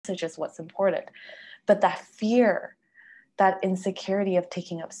is what's important. But that fear, that insecurity of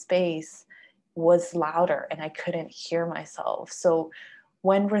taking up space was louder and I couldn't hear myself. So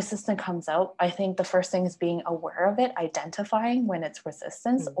when resistance comes out, I think the first thing is being aware of it, identifying when it's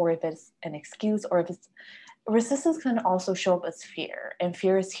resistance or if it's an excuse, or if it's resistance can also show up as fear, and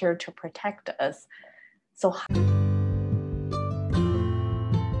fear is here to protect us. So did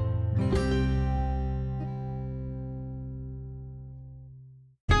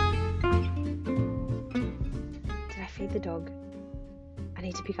I feed the dog? I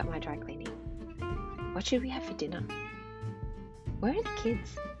need to pick up my dry cleaning. What should we have for dinner? Where are the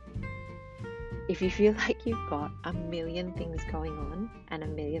kids? If you feel like you've got a million things going on and a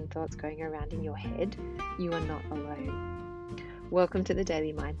million thoughts going around in your head, you are not alone. Welcome to the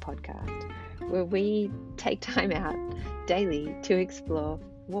Daily Mind podcast, where we take time out daily to explore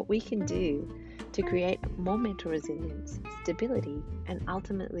what we can do to create more mental resilience, stability, and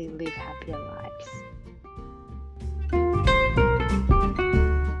ultimately live happier lives.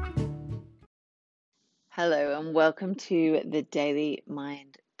 Hello and welcome to the Daily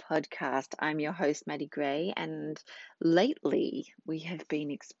Mind podcast. I'm your host, Maddie Gray, and lately we have been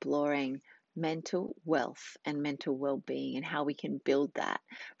exploring mental wealth and mental well-being and how we can build that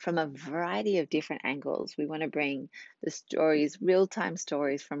from a variety of different angles. We want to bring the stories, real-time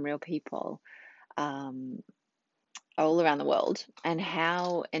stories from real people all around the world, and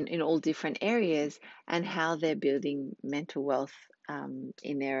how, and in all different areas, and how they're building mental wealth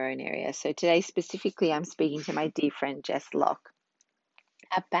in their own area. So today specifically, I'm speaking to my dear friend Jess Lock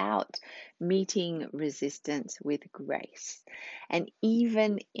about meeting resistance with grace. And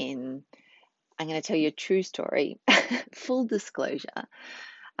even in, I'm going to tell you a true story, full disclosure,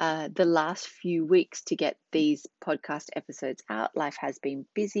 the last few weeks to get these podcast episodes out, life has been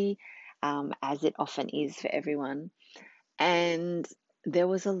busy, as it often is for everyone. And there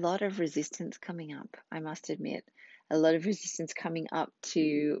was a lot of resistance coming up, I must admit, a lot of resistance coming up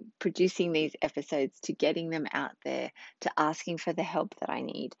to producing these episodes, to getting them out there, to asking for the help that I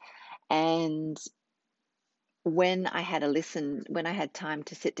need. And when I had when I had time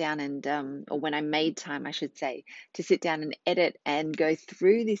to sit down and, or when I made time, I should say, to sit down and edit and go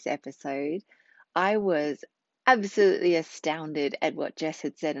through this episode, I was absolutely astounded at what Jess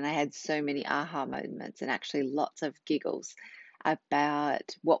had said. And I had so many aha moments and actually lots of giggles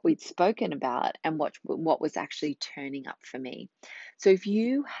about what we'd spoken about and what was actually turning up for me. So if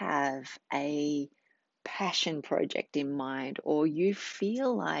you have a passion project in mind, or you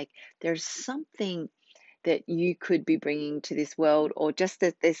feel like there's something that you could be bringing to this world, or just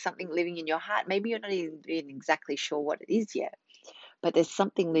that there's something living in your heart, maybe you're not even exactly sure what it is yet, but there's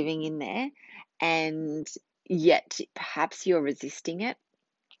something living in there, and yet perhaps you're resisting it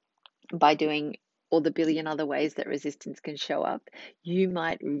by doing all the billion other ways that resistance can show up, you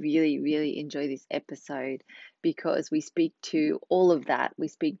might really, really enjoy this episode, because we speak to all of that. We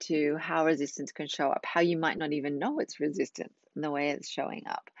speak to how resistance can show up, how you might not even know it's resistance and the way it's showing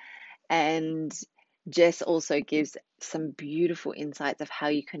up. And Jess also gives some beautiful insights of how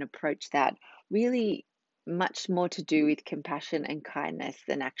you can approach that, really much more to do with compassion and kindness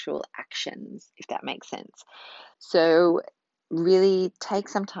than actual actions, if that makes sense. So really take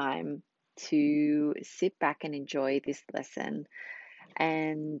some time to sit back and enjoy this lesson.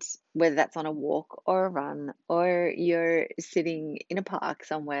 And whether that's on a walk or a run, or you're sitting in a park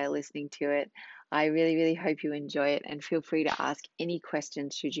somewhere listening to it, I really, really hope you enjoy it, and feel free to ask any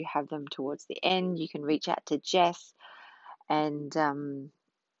questions should you have them towards the end. You can reach out to Jess and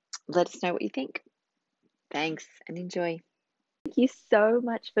let us know what you think. Thanks and enjoy. Thank you so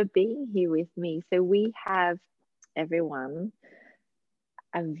much for being here with me. So we have, everyone,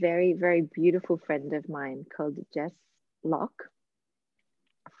 a very, very beautiful friend of mine called Jes Lock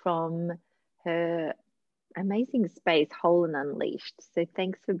from her amazing space, Whole and Unleashed. So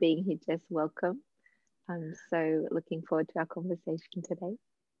thanks for being here, Jess. Welcome. I'm so looking forward to our conversation today.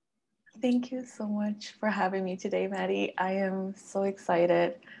 thank you so much for having me today, Maddie. I am so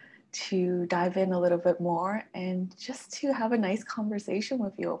excited to dive in a little bit more and just to have a nice conversation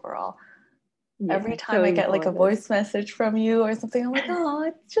with you overall. Yeah, every time so I get like a voice message from you or something, I'm like, oh,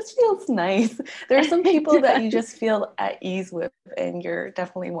 it just feels nice. There are some people that you just feel at ease with, and you're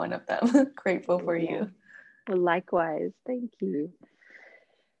definitely one of them. Grateful for you. Well, likewise. Thank you.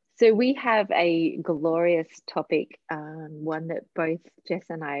 So we have a glorious topic, one that both Jess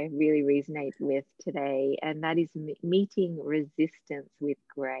and I really resonate with today, and that is meeting resistance with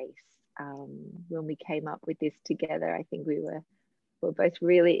grace. When we came up with this together, I think we're both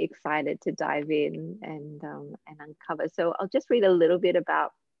really excited to dive in and uncover. So I'll just read a little bit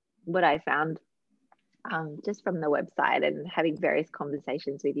about what I found just from the website and having various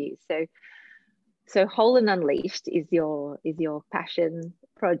conversations with you. So Whole and Unleashed is your passion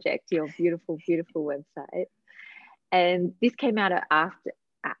project, your beautiful, beautiful website. And this came about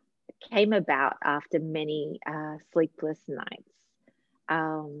after many sleepless nights.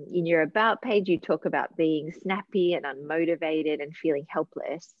 In your about page, you talk about being snappy and unmotivated and feeling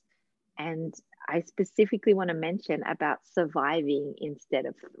helpless. And I specifically want to mention about surviving instead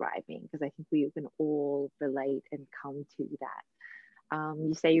of thriving, because I think we can all relate and come to that.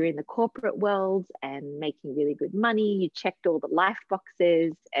 You say you're in the corporate world and making really good money. You checked all the life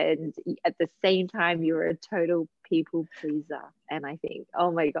boxes, and at the same time, you're a total people pleaser. And I think,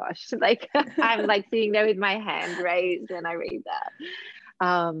 oh my gosh, like I'm like sitting there with my hand raised when I read that.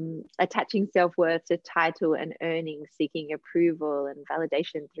 Attaching self-worth to title and earning, seeking approval and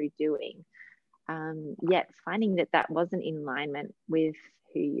validation through doing. Yet finding that wasn't in alignment with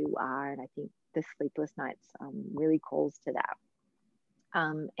who you are. And I think the sleepless nights really calls to that.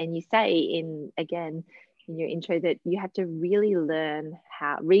 And you say in your intro that you had to really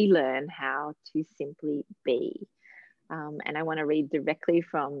relearn how to simply be. And I want to read directly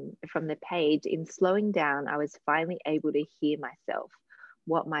from the page. In slowing down, I was finally able to hear myself,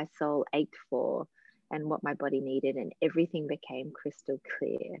 what my soul ached for and what my body needed, and everything became crystal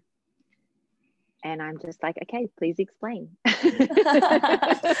clear. And I'm just like, okay, please explain.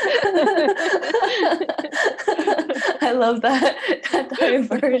 I love that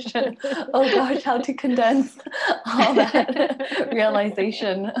diversion. Oh gosh, how to condense all that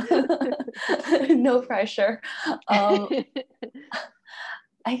realization. No pressure. I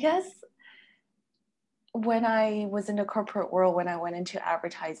guess when I was in the corporate world, when I went into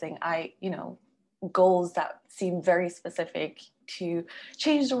advertising, goals that seem very specific to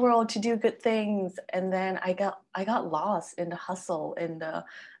change the world, to do good things. And then I got lost in the hustle, in the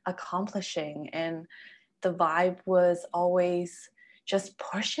accomplishing, and the vibe was always just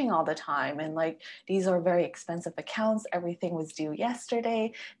pushing all the time. And like, these are very expensive accounts. Everything was due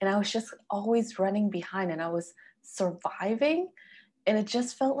yesterday. And I was just always running behind, and I was surviving. And it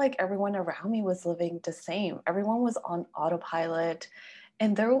just felt like everyone around me was living the same. Everyone was on autopilot.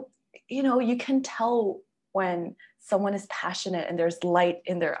 And you can tell when someone is passionate and there's light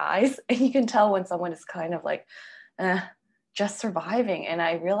in their eyes, and you can tell when someone is kind of like, just surviving. And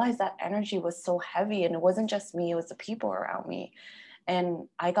I realized that energy was so heavy, and it wasn't just me, it was the people around me. And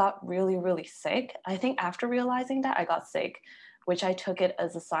I got really, really sick. I think after realizing that, I got sick, which I took it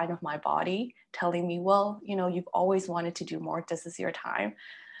as a sign of my body telling me, well, you've always wanted to do more. This is your time.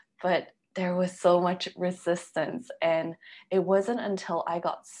 But there was so much resistance. And it wasn't until I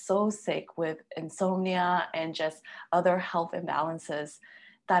got so sick with insomnia and just other health imbalances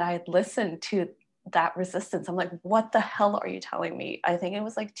that I listened to that resistance. I'm like, what the hell are you telling me? I think it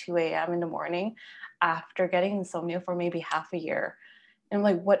was like 2 a.m. in the morning after getting insomnia for maybe half a year. And I'm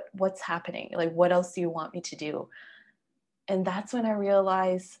like, what's happening? Like, what else do you want me to do? And that's when I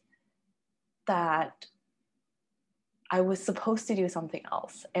realized that I was supposed to do something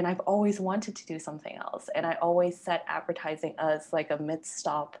else. And I've always wanted to do something else. And I always set advertising as like a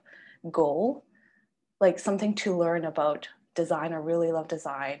mid-stop goal, like something to learn about design. I really love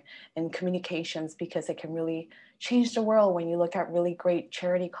design and communications, because it can really change the world. When you look at really great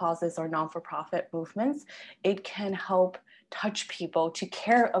charity causes or non-for-profit movements, it can help touch people to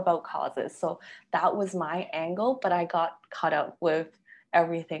care about causes. So that was my angle, but I got caught up with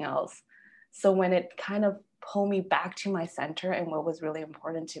everything else. So when it kind of pulled me back to my center and what was really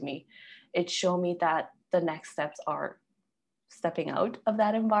important to me, it showed me that the next steps are stepping out of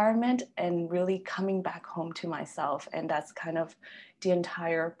that environment and really coming back home to myself. And that's kind of the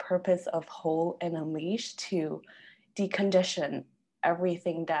entire purpose of Whole and Unleashed, to decondition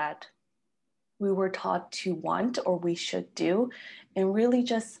everything that we were taught to want or we should do, and really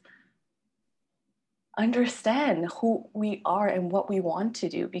just understand who we are and what we want to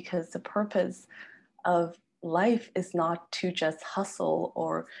do. Because the purpose of life is not to just hustle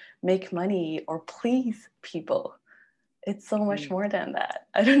or make money or please people. It's so much more than that.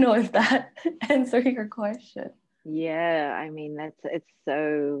 I don't know if that answers your question. Yeah, I mean, it's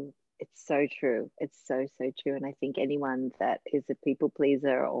so true. It's so true. And I think anyone that is a people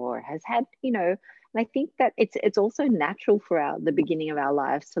pleaser or has had, and I think that it's also natural for the beginning of our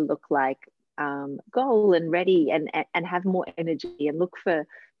lives to look like goal and ready and have more energy and look for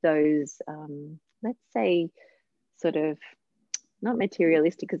those, let's say, sort of not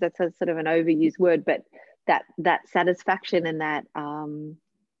materialistic, because that's a sort of an overused word, but that satisfaction and that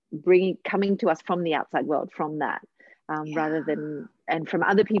coming to us from the outside world, from that rather than, and from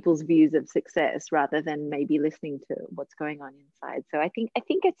other people's views of success, rather than maybe listening to what's going on inside. So I think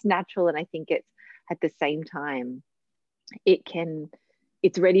it's natural, and I think it's at the same time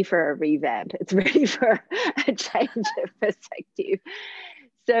it's ready for a revamp. It's ready for a change of perspective.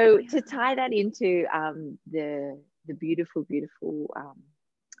 So to tie that into the beautiful,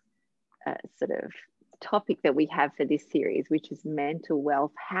 sort of topic that we have for this series, which is mental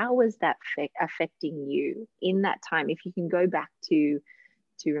wealth, how was that affecting you in that time? If you can go back to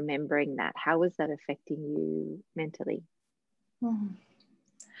remembering that, how was that affecting you mentally?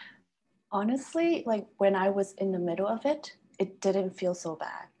 Honestly, like when I was in the middle of it, it didn't feel so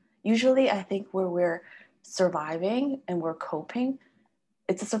bad. Usually I think where we're surviving and we're coping,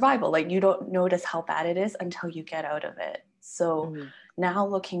 it's a survival. Like you don't notice how bad it is until you get out of it. So now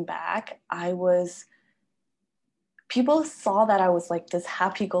looking back, people saw that I was like this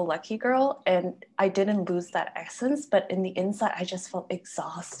happy-go-lucky girl, and I didn't lose that essence, but in the inside, I just felt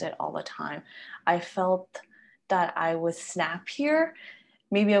exhausted all the time. I felt that I was snappier.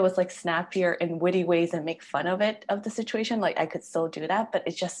 Maybe I was like snappier in witty ways and make fun of the situation. Like I could still do that, but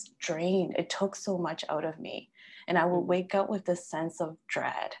it just drained. It took so much out of me. And I would wake up with this sense of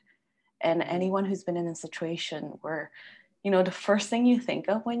dread. And anyone who's been in a situation where, the first thing you think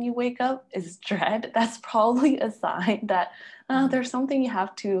of when you wake up is dread, that's probably a sign that there's something you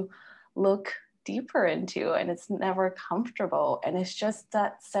have to look deeper into, and it's never comfortable. And it's just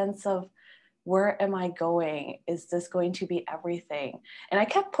that sense of, where am I going? Is this going to be everything? And I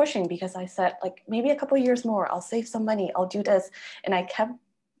kept pushing because I said, like, maybe a couple of years more, I'll save some money, I'll do this. And I kept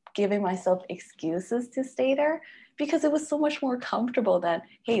giving myself excuses to stay there because it was so much more comfortable than,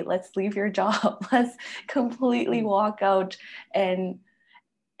 hey, let's leave your job. Let's completely walk out and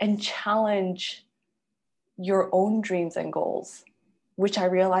challenge your own dreams and goals, which I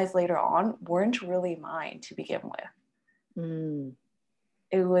realized later on weren't really mine to begin with.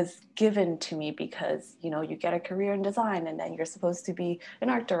 It was given to me because, you get a career in design, and then you're supposed to be an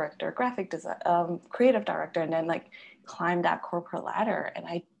art director, graphic design, creative director, and then like climb that corporate ladder. And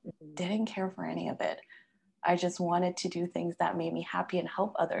I didn't care for any of it. I just wanted to do things that made me happy and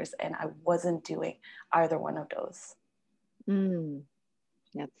help others. And I wasn't doing either one of those.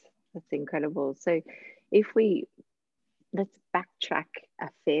 That's incredible. So let's backtrack a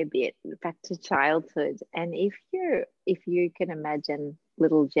fair bit back to childhood. And if you can imagine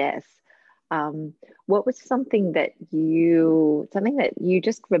little Jess, what was something that you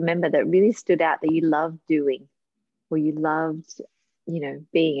just remember that really stood out that you loved doing, or you loved,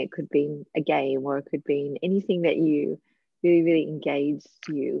 being? It could be a game, or it could be anything that you really, really engaged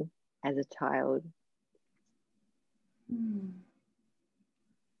you as a child.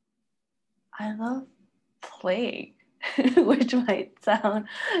 I love playing, which might sound,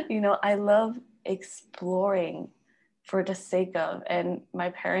 I love exploring for the sake of, and my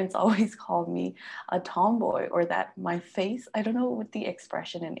parents always called me a tomboy, or that my face, I don't know what the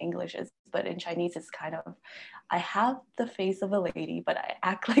expression in English is, but in Chinese it's kind of, I have the face of a lady, but I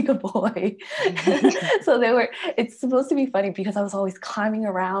act like a boy. So it's supposed to be funny because I was always climbing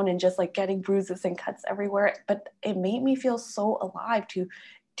around and just like getting bruises and cuts everywhere, but it made me feel so alive to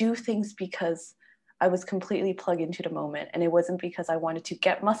do things because I was completely plugged into the moment. And it wasn't because I wanted to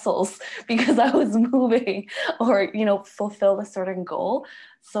get muscles because I was moving or, fulfill a certain goal.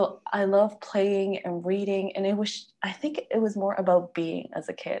 So I love playing and reading. And I think it was more about being as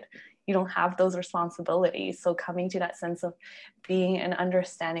a kid. You don't have those responsibilities. So coming to that sense of being and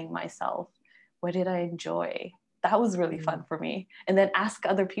understanding myself, what did I enjoy? That was really fun for me. And then ask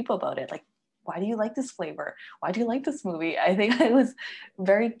other people about it. Like, why do you like this flavor? Why do you like this movie? I think I was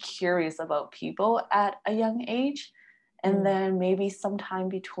very curious about people at a young age. And then maybe sometime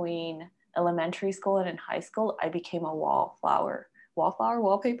between elementary school and in high school, I became a wallpaper,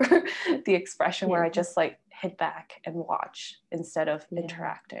 the expression where I just like hit back and watch instead of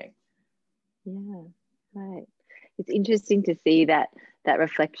interacting. Yeah, right. It's interesting to see that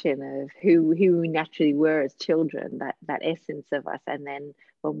reflection of who we naturally were as children, that essence of us, and then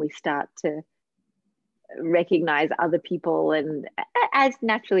when we start to recognize other people, and as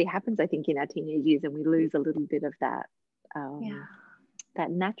naturally happens, I think, in our teenage years, and we lose a little bit of that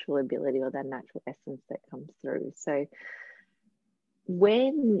that natural ability or that natural essence that comes through. So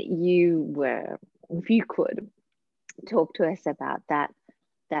when if you could talk to us about that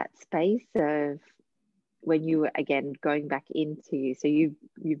space of when you were, again, going back into, so you've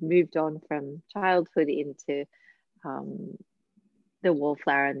moved on from childhood into the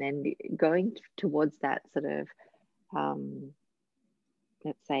wallflower, and then going towards that sort of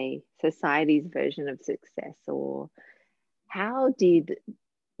let's say society's version of success, or how did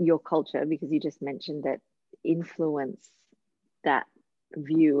your culture, because you just mentioned that influence that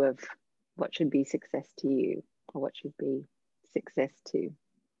view of what should be success to you, or what should be success to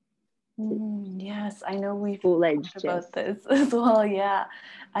Yes, I know we've school-age talked Jess? about this as well. Yeah,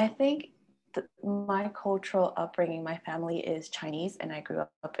 I think my cultural upbringing, my family is Chinese and I grew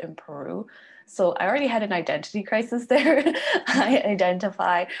up in Peru. So I already had an identity crisis there. I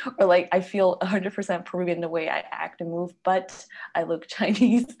identify, or like I feel 100% Peruvian the way I act and move, but I look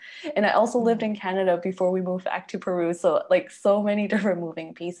Chinese. And I also lived in Canada before we moved back to Peru. So like so many different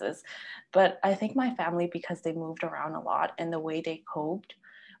moving pieces. But I think my family, because they moved around a lot and the way they coped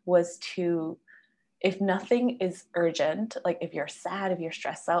was to, if nothing is urgent, like if you're sad, if you're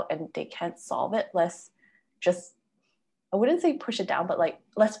stressed out and they can't solve it, let's just, I wouldn't say push it down, but like,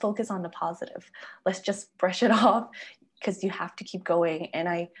 let's focus on the positive. Let's just brush it off because you have to keep going. And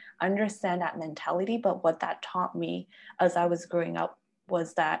I understand that mentality, but what that taught me as I was growing up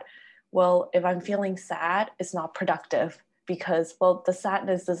was that, well, if I'm feeling sad, it's not productive because, well, the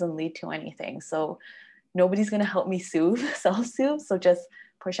sadness doesn't lead to anything. So nobody's going to help me soothe, self-soothe. So just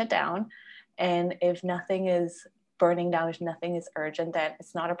push it down. And if nothing is burning down, if nothing is urgent, then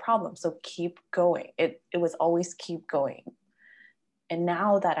it's not a problem. So keep going. It was always keep going. And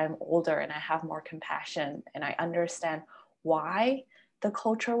now that I'm older and I have more compassion and I understand why the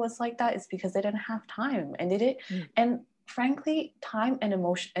culture was like that, is because they didn't have time and they did. And frankly, time and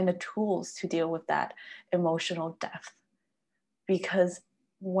emotion and the tools to deal with that emotional depth. Because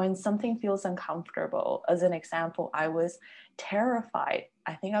when something feels uncomfortable, as an example, I was terrified.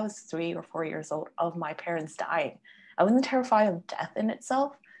 I think I was 3 or 4 years old of my parents dying. I wasn't terrified of death in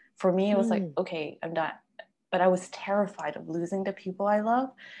itself. For me, it was like, okay, I'm done. But I was terrified of losing the people I love.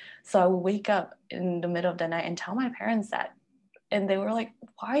 So I would wake up in the middle of the night and tell my parents that. And they were like,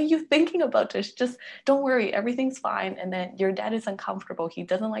 why are you thinking about this? Just don't worry, everything's fine. And then your dad is uncomfortable. He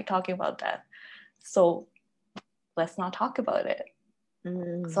doesn't like talking about death. So let's not talk about it.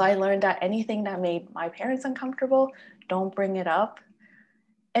 So I learned that anything that made my parents uncomfortable, don't bring it up.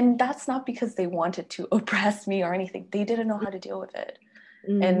 And that's not because they wanted to oppress me or anything. They didn't know how to deal with it.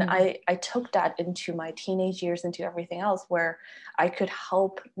 And I took that into my teenage years, into everything else, where I could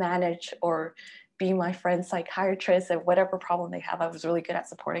help manage or be my friend's psychiatrist and whatever problem they have. I was really good at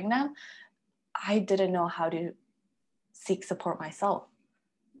supporting them. I didn't know how to seek support myself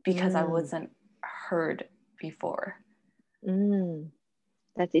because I wasn't heard before.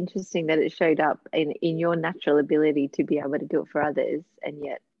 That's interesting that it showed up in your natural ability to be able to do it for others, and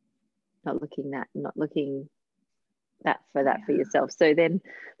yet not looking that for yourself. So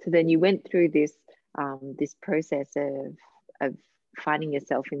then you went through this this process of finding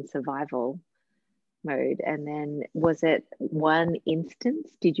yourself in survival mode. And then was it one instance?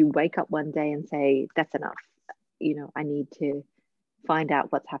 Did you wake up one day and say, that's enough? I need to find out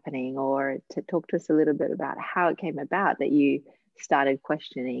what's happening, or to talk to us a little bit about how it came about that you started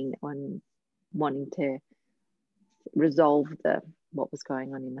questioning on wanting to resolve what was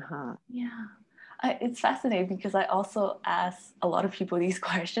going on in the heart? Yeah. It's fascinating because I also ask a lot of people these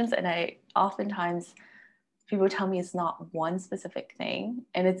questions, and I oftentimes people tell me it's not one specific thing,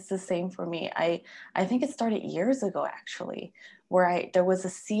 and it's the same for me. I think it started years ago actually, where there was a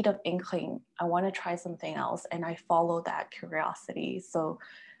seed of inkling, I want to try something else, and I followed that curiosity. So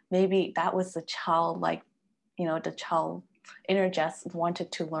maybe that was the child, like, the child inner Jess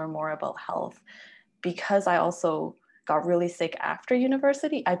wanted to learn more about health. Because I also got really sick after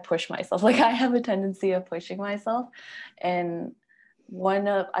university, I pushed myself. Like, I have a tendency of pushing myself. And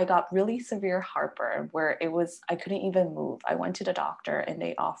I got really severe heartburn where I couldn't even move. I went to the doctor and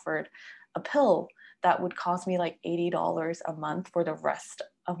they offered a pill that would cost me like $80 a month for the rest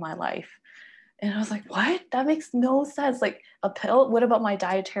of my life. And I was like, what? That makes no sense. Like, a pill? What about my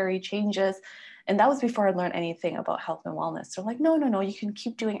dietary changes? And that was before I learned anything about health and wellness. So like, no, you can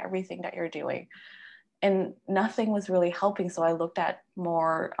keep doing everything that you're doing. And nothing was really helping. So I looked at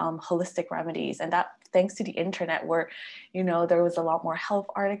more holistic remedies, and that thanks to the internet, where, there was a lot more health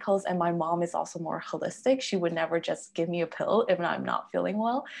articles. And my mom is also more holistic. She would never just give me a pill if I'm not feeling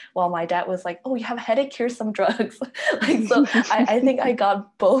well. While my dad was like, oh, you have a headache, here's some drugs. Like, so I think I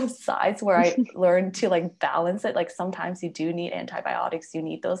got both sides where I learned to like balance it. Like, sometimes you do need antibiotics, you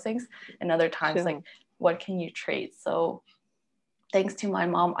need those things. And other times, Sure. like, what can you trade? So thanks to my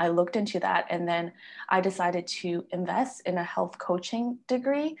mom, I looked into that, and then I decided to invest in a health coaching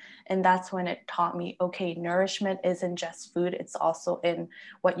degree. And that's when it taught me, okay, nourishment isn't just food, it's also in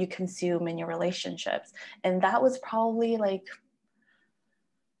what you consume in your relationships. And that was probably like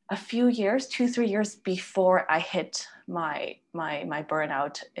a few years, 2-3 years before I hit my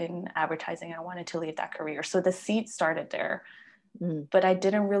burnout in advertising. I wanted to leave that career. So the seed started there. Mm. but I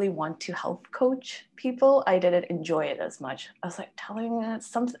didn't really want to health coach people. I didn't enjoy it as much. I was like telling them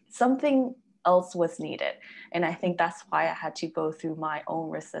something else was needed. And I think that's why I had to go through my own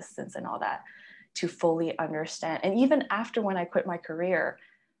resistance and all that to fully understand. And even after when I quit my career,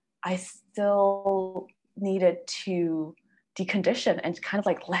 I still needed to decondition and kind of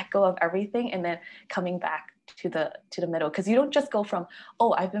like let go of everything and then coming back to the middle, because you don't just go from,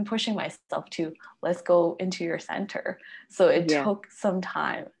 oh, I've been pushing myself, to let's go into your center. So it Yeah. took some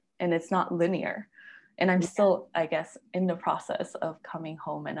time, and it's not linear, and I'm still, I guess, in the process of coming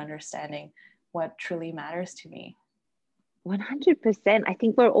home and understanding what truly matters to me. 100%. I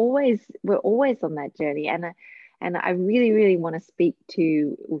think we're always on that journey, and I really, really want to speak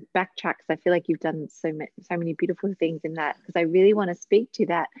to backtrack, because I feel like you've done so many beautiful things in that. Because I really want to speak to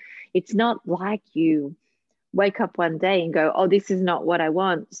that. It's not like you wake up one day and go, oh, this is not what I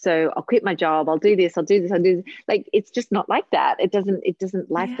want, so I'll quit my job, I'll do this, I'll do this, I'll do this. Like, it's just not like that.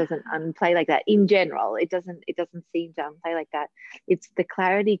 Life doesn't unplay like that in general. It doesn't seem to unplay like that. It's the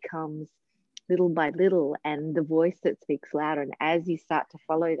clarity comes little by little, and the voice that speaks louder, and as you start to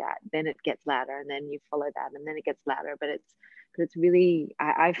follow that, then it gets louder, and then you follow that, and then it gets louder. But it's really,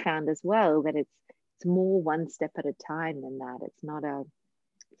 I found as well that it's more one step at a time than that. It's not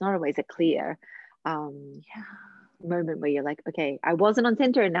always a clear moment where you're like, okay, I wasn't on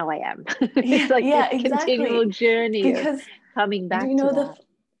center and now I am. It's like this continual Exactly. journey of Because coming back to that.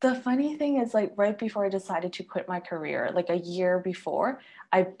 the funny thing is, like, right before I decided to quit my career, like a year before,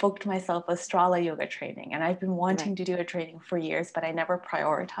 I booked myself a Strala yoga training, and I've been Right. wanting to do a training for years, but I never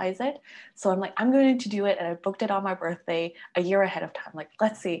prioritize it. So I'm like, I'm going to do it, and I booked it on my birthday a year ahead of time. Like,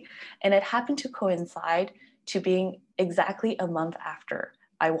 let's see. And it happened to coincide to being exactly a month after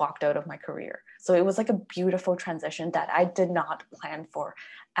I walked out of my career. So it was like a beautiful transition that I did not plan for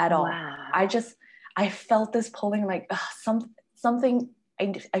at all. Wow. I felt this pulling, like, something.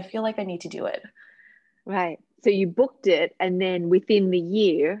 I feel like I need to do it. Right. So you booked it, and then within the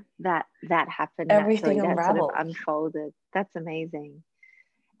year that happened naturally, Everything that sort of unraveled. unfolded. That's amazing.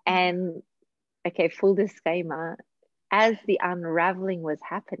 And okay, full disclaimer, as the unraveling was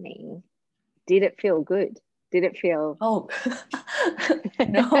happening, did it feel good? Did it feel Oh,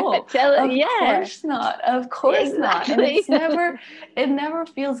 no, of yeah, course not. Of course not. And exactly. it never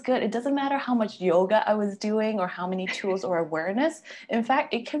feels good. It doesn't matter how much yoga I was doing or how many tools or awareness. In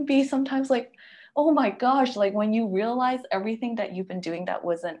fact, it can be sometimes like, oh my gosh, like when you realize everything that you've been doing that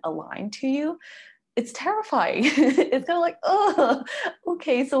wasn't aligned to you, it's terrifying. It's kind of like, oh,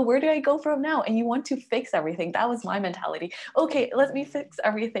 okay, so where do I go from now? And you want to fix everything. That was my mentality. Okay, let me fix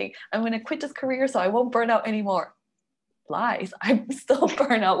everything. I'm going to quit this career so I won't burn out anymore. Lies. I'm still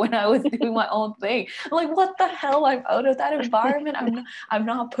burnt out when I was doing my own thing. I'm like, what the hell? I'm out of that environment. I'm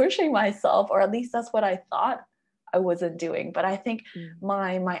not pushing myself, or at least that's what I thought I wasn't doing. But I think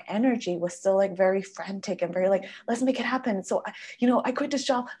my energy was still like very frantic and very like, let's make it happen. So I quit this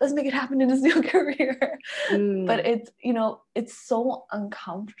job. Let's make it happen in this new career. But it's so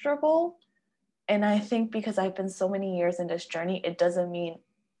uncomfortable. And I think because I've been so many years in this journey, it doesn't mean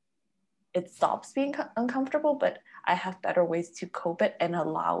it stops being uncomfortable, but I have better ways to cope it and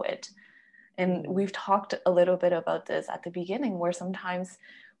allow it. And we've talked a little bit about this at the beginning, where sometimes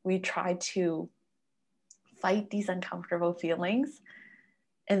we try to fight these uncomfortable feelings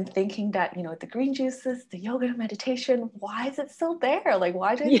and thinking that, the green juices, the yoga, meditation, why is it still there? Like,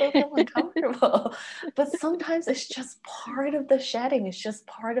 why do I still feel uncomfortable? But sometimes it's just part of the shedding. It's just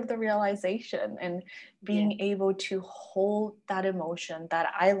part of the realization, and being able to hold that emotion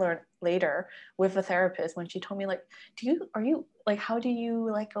that I learned later with a therapist when she told me, like, how do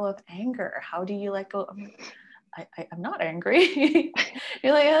you let go of anger? How do you let go? I'm not angry.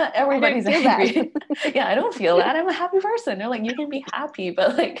 You're like, everybody's angry. Yeah, I don't feel that. I'm a happy person. They're like, you can be happy,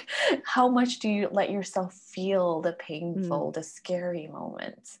 but like, how much do you let yourself feel the painful, the scary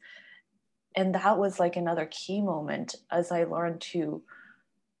moments? And that was like another key moment as I learned to,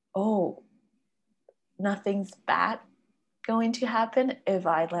 oh, nothing's bad going to happen if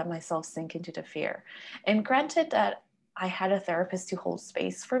I let myself sink into the fear. And granted that I had a therapist to hold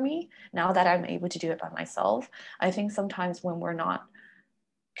space for me, now that I'm able to do it by myself, I think sometimes when we're not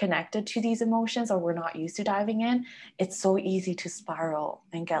connected to these emotions or we're not used to diving in, it's so easy to spiral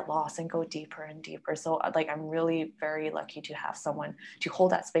and get lost and go deeper and deeper. So like, I'm really very lucky to have someone to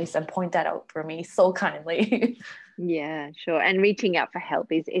hold that space and point that out for me so kindly. Yeah, sure. And reaching out for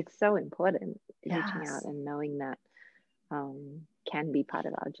help is it's so important. Reaching out Yes. and knowing that can be part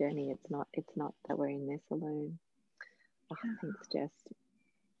of our journey. It's not that we're in this alone. Oh, thanks, Jess.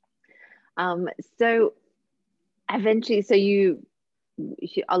 So eventually, so you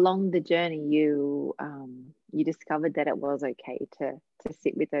along the journey, you discovered that it was okay to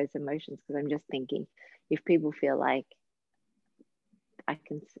sit with those emotions. Because I'm just thinking, if people feel like I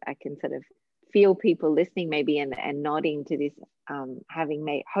can sort of feel people listening maybe and nodding to this, having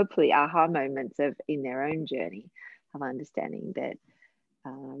made hopefully aha moments of in their own journey of understanding that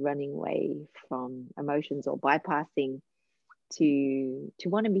running away from emotions or bypassing to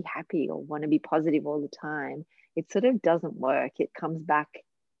want to be happy or want to be positive all the time, it sort of doesn't work. It comes back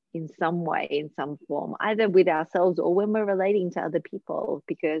in some way, in some form, either with ourselves or when we're relating to other people.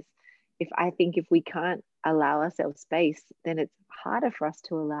 Because if we can't allow ourselves space, then it's harder for us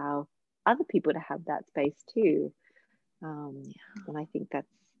to allow other people to have that space too. And I think that's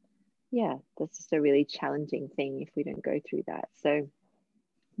just a really challenging thing if we don't go through that. So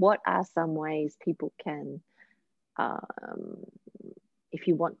what are some ways people can, if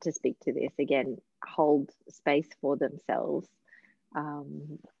you want to speak to this again, hold space for themselves,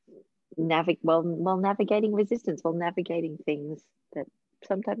 navigating resistance, while navigating things that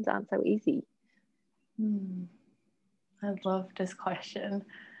sometimes aren't so easy? I love this question.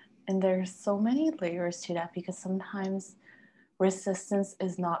 And there's so many layers to that, because sometimes resistance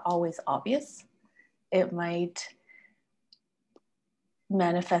is not always obvious. It might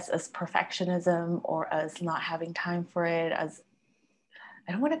manifest as perfectionism or as not having time for it, as,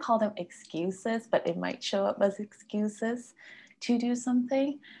 I don't want to call them excuses, but it might show up as excuses to do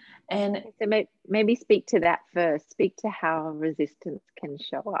something. And so maybe speak to that first. Speak to how resistance can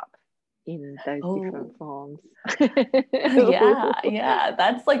show up in those different forms. yeah,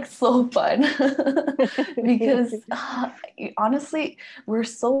 that's like so fun. Because honestly, we're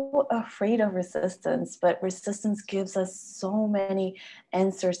so afraid of resistance, but resistance gives us so many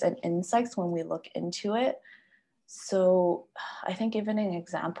answers and insights when we look into it. So I think giving an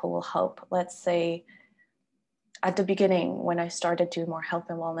example will help. Let's say at the beginning, when I started doing more health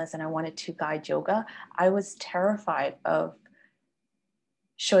and wellness and I wanted to guide yoga, I was terrified of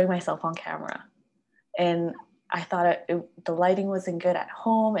showing myself on camera. And I thought the lighting wasn't good at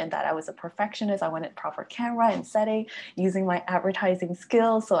home and that I was a perfectionist. I wanted proper camera and setting using my advertising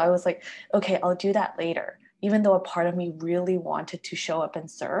skills. So I was like, okay, I'll do that later. Even though a part of me really wanted to show up and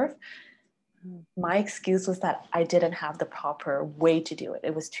serve, my excuse was that I didn't have the proper way to do it.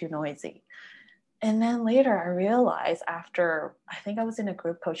 It was too noisy. And then later I realized, after I think I was in a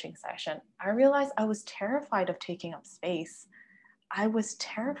group coaching session, I realized I was terrified of taking up space. I was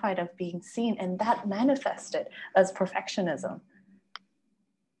terrified of being seen, and that manifested as perfectionism.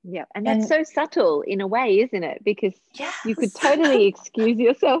 Yeah, and that's so subtle in a way, isn't it? Because yes, you could totally excuse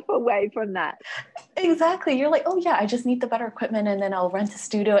yourself away from that. Exactly. You're like, oh yeah, I just need the better equipment and then I'll rent a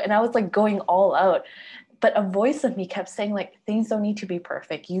studio. And I was like going all out. But a voice of me kept saying, like, things don't need to be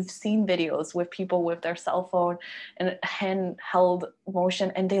perfect. You've seen videos with people with their cell phone and handheld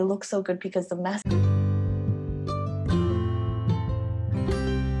motion, and they look so good because the message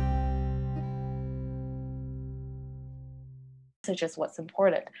is what's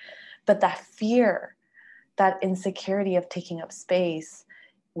important. But that fear, that insecurity of taking up space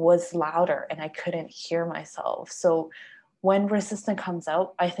was louder and I couldn't hear myself. So when resistance comes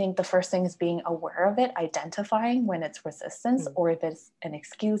out, I think the first thing is being aware of it, identifying when it's resistance or if it's an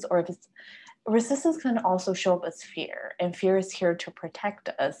excuse, or if it's resistance can also show up as fear, and fear is here to protect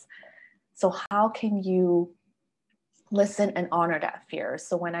us. So how can you listen and honor that fear?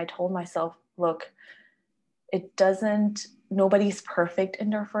 So when I told myself, look, nobody's perfect in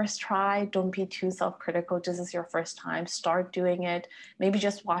their first try. Don't be too self-critical. This is your first time. Start doing it. Maybe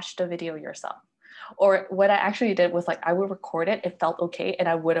just watch the video yourself. Or what I actually did was, like, I would record it. It felt okay. And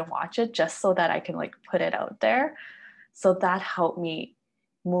I wouldn't watch it just so that I can like put it out there. So that helped me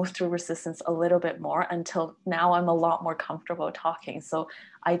move through resistance a little bit more, until now I'm a lot more comfortable talking. So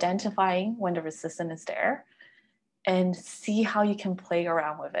identifying when the resistance is there and see how you can play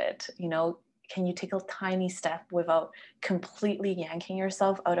around with it. Can you take a tiny step without completely yanking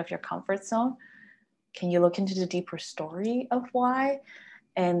yourself out of your comfort zone? Can you look into the deeper story of why?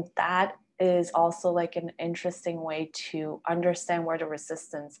 And that is also like an interesting way to understand where the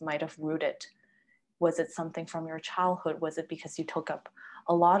resistance might have rooted. Was it something from your childhood? Was it because you took up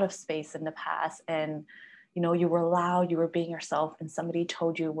a lot of space in the past and you were loud, you were being yourself, and somebody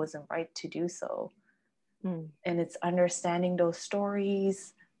told you it wasn't right to do so? And it's understanding those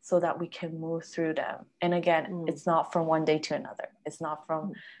stories so that we can move through them. And again, it's not from one day to another. It's not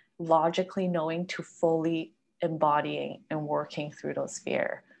from logically knowing to fully embodying and working through those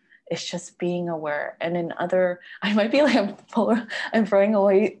fear. It's just being aware. And I might be like, I'm throwing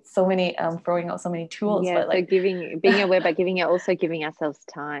out so many tools. Yeah, but like being aware, but also giving ourselves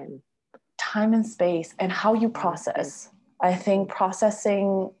time and space, and how you process. I think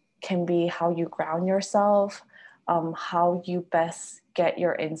processing can be how you ground yourself, how you best get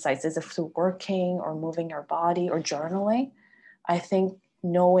your insights. Is it through working or moving your body or journaling? I think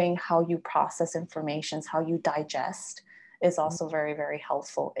knowing how you process information, how you digest, is also very, very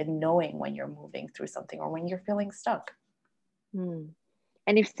helpful in knowing when you're moving through something or when you're feeling stuck. Mm.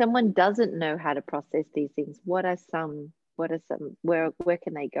 And if someone doesn't know how to process these things, where can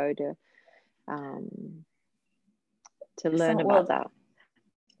they go to learn Excellent. about Well, that?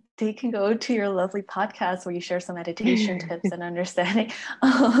 they can go to your lovely podcast where you share some meditation tips and understanding.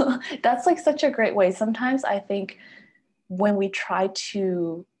 That's like such a great way. Sometimes I think when we try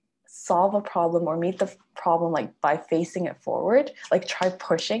to solve a problem or meet the problem like by facing it forward, like try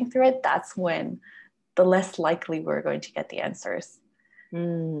pushing through it, that's when the less likely we're going to get the answers.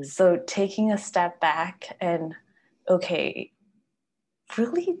 So taking a step back and, okay,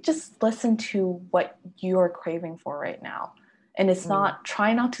 really just listen to what you're craving for right now. And it's not,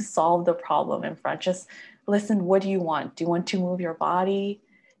 try not to solve the problem in front. Just listen, what do you want? Do you want to move your body?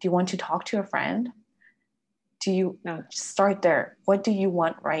 Do you want to talk to a friend? Do you start there? What do you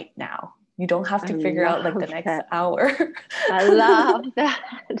want right now? You don't have to figure out like the next hour. I love that.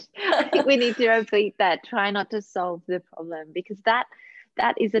 I think we need to repeat that. Try not to solve the problem, because that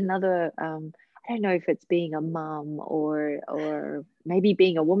is another I don't know if it's being a mom or maybe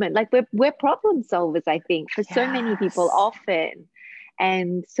being a woman. Like we're problem solvers, I think, for so many people often.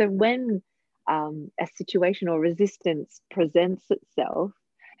 And so when a situation or resistance presents itself,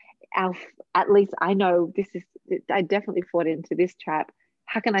 at least I know I definitely fought into this trap.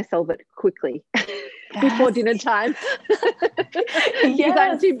 How can I solve it quickly before dinner time? Because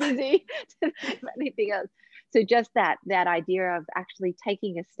I'm too busy to do anything else. So just that idea of actually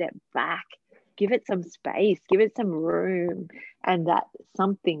taking a step back, give it some space, give it some room, and that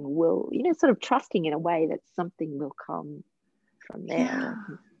something will, sort of trusting in a way that something will come from there. Yeah.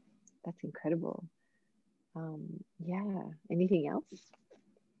 That's incredible. Anything else?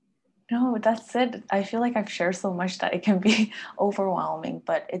 No, that's it. I feel like I've shared so much that it can be overwhelming,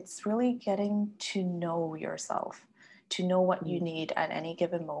 but it's really getting to know yourself, to know what you need at any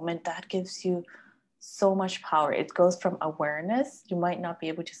given moment. That gives you so much power. It goes from awareness. You might not be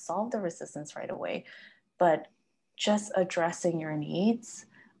able to solve the resistance right away, but just addressing your needs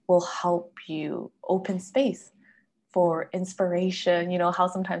will help you open space for inspiration. You know how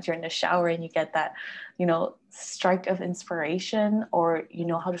sometimes you're in the shower and you get that, strike of inspiration, or you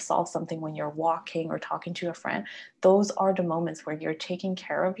know how to solve something when you're walking or talking to a friend. Those are the moments where you're taking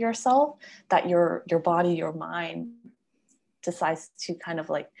care of yourself, that your body, your mind decides to kind of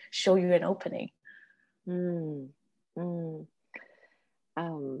like show you an opening. In the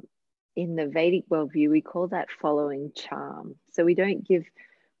Vedic worldview, we call that following charm. So we don't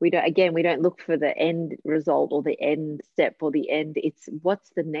look for the end result or the end step or the end. It's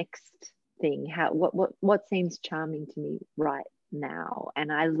what's the next thing? What seems charming to me right now?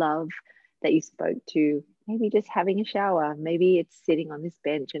 And I love that you spoke to maybe just having a shower. Maybe it's sitting on this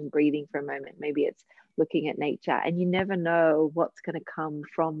bench and breathing for a moment. Maybe it's looking at nature, and you never know what's going to come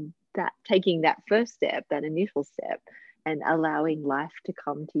from that, taking that first step, that initial step, and allowing life to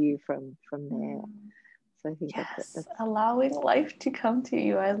come to you from there. So I think that's allowing life to come to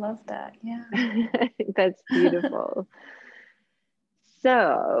you. I love that. Yeah. That's beautiful.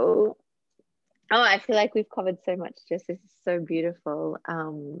 So, I feel like we've covered so much, Jess. This is so beautiful.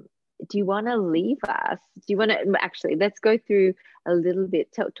 Do you want to leave us? Do you want to actually, let's go through a little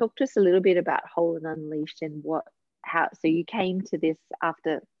bit. Talk to us a little bit about Whole and Unleashed and so you came to this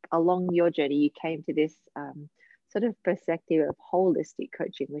along your journey, you came to this sort of perspective of holistic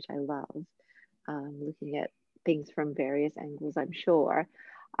coaching, which I love, looking at things from various angles, I'm sure.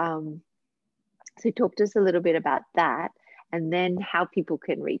 So talk to us a little bit about that, and then how people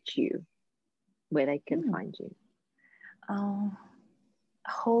can reach you, where they can find you.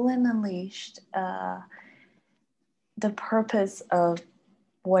 Whole and Unleashed, the purpose of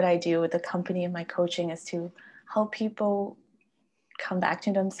what I do with the company and my coaching is to help people come back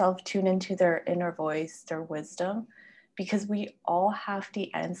to themselves, tune into their inner voice, their wisdom, because we all have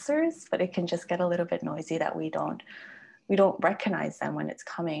the answers, but it can just get a little bit noisy that we don't recognize them when it's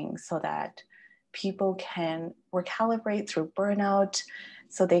coming, so that people can recalibrate through burnout,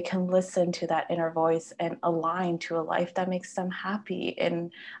 so they can listen to that inner voice and align to a life that makes them happy.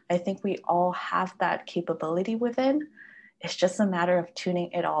 And I think we all have that capability within. It's just a matter of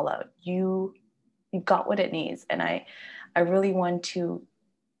tuning it all out. You got what it needs. And I really want to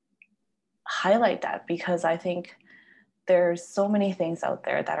highlight that, because I think there's so many things out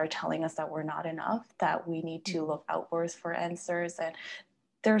there that are telling us that we're not enough, that we need to look outwards for answers. And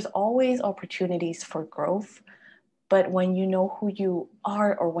there's always opportunities for growth, But when you know who you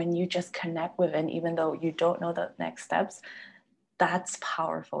are, or when you just connect with it, even though you don't know the next steps, that's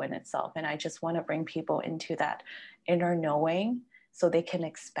powerful in itself. And I just want to bring people into that inner knowing so they can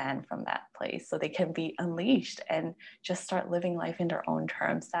expand from that place, so they can be unleashed and just start living life in their own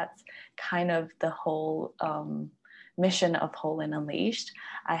terms. That's kind of the whole mission of Whole and Unleashed.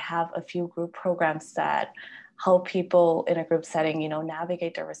 I have a few group programs that help people in a group setting,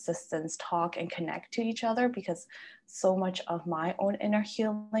 navigate their resistance, talk and connect to each other, because so much of my own inner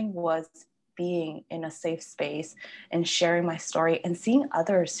healing was being in a safe space and sharing my story and seeing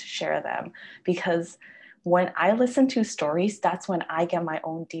others share them. Because when I listen to stories, that's when I get my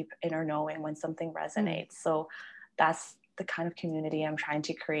own deep inner knowing, when something resonates. So that's the kind of community I'm trying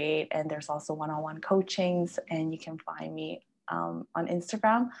to create. And there's also one-on-one coachings, and you can find me on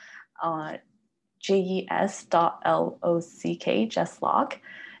Instagram, jes.lock, Jess Lock.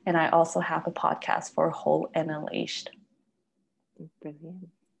 And I also have a podcast for Whole and Unleashed. Brilliant.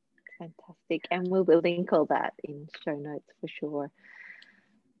 Fantastic. And we'll link all that in show notes for sure.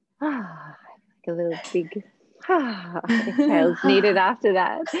 Like a little big exhales needed after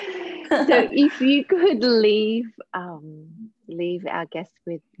that. So if you could leave our guests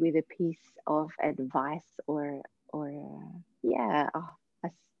with a piece of advice or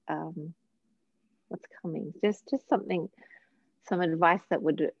what's coming, just something, some advice that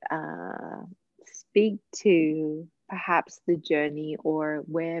would speak to perhaps the journey, or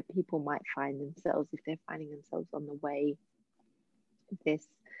where people might find themselves if they're finding themselves on the way of this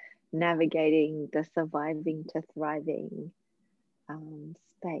navigating the surviving to thriving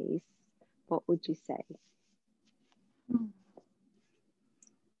space, what would you say?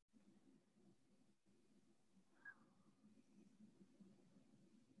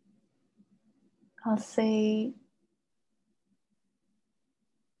 I'll say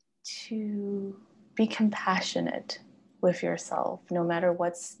to be compassionate with yourself, no matter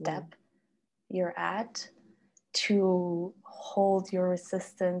what step you're at, to hold your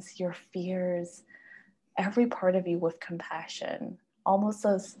resistance, your fears, every part of you with compassion, almost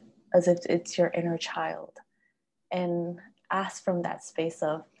as if it's your inner child, and ask from that space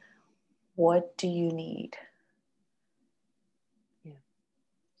of, what do you need? Yeah.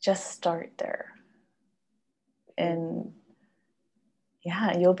 Just start there. And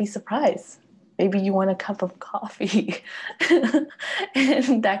you'll be surprised. Maybe you want a cup of coffee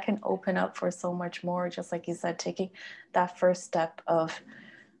and that can open up for so much more. Just like you said, taking that first step of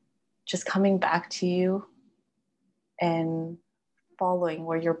just coming back to you and following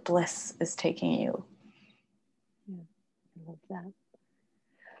where your bliss is taking you. Yeah, I love that.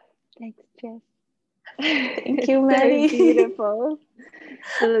 Thanks, Jess. Thank you, Maddie. So beautiful.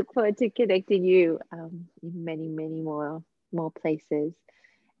 I look forward to connecting you in many, many more places.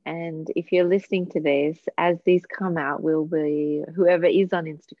 And if you're listening to this, as these come out, we'll be, whoever is on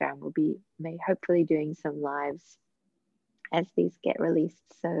Instagram will be hopefully doing some lives as these get released.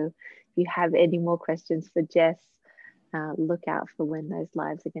 So if you have any more questions for Jess, look out for when those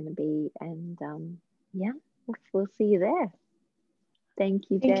lives are going to be. And we'll see you there. Thank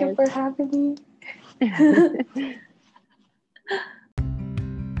you, Jess. Thank you for having me.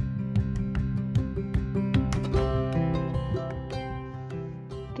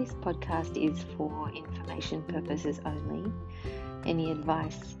 This podcast is for information purposes only. Any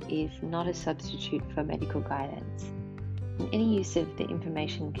advice is not a substitute for medical guidance. And any use of the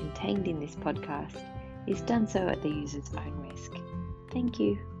information contained in this podcast is done so at the user's own risk. Thank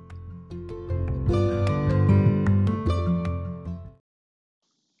you.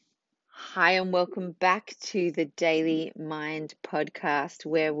 Hi, and welcome back to the Daily Mind podcast,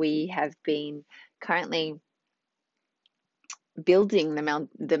 where we have been currently building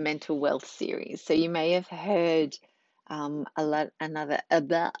the mental wealth series. So you may have heard another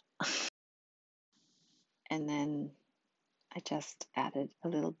about, and then I just added a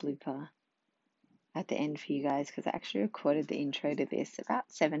little blooper at the end for you guys, because I actually recorded the intro to this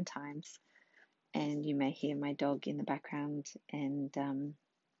about 7 times, and you may hear my dog in the background. And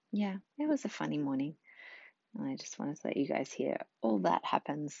it was a funny morning, and I just wanted to let you guys hear all that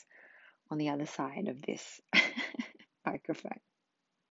happens on the other side of this microphone.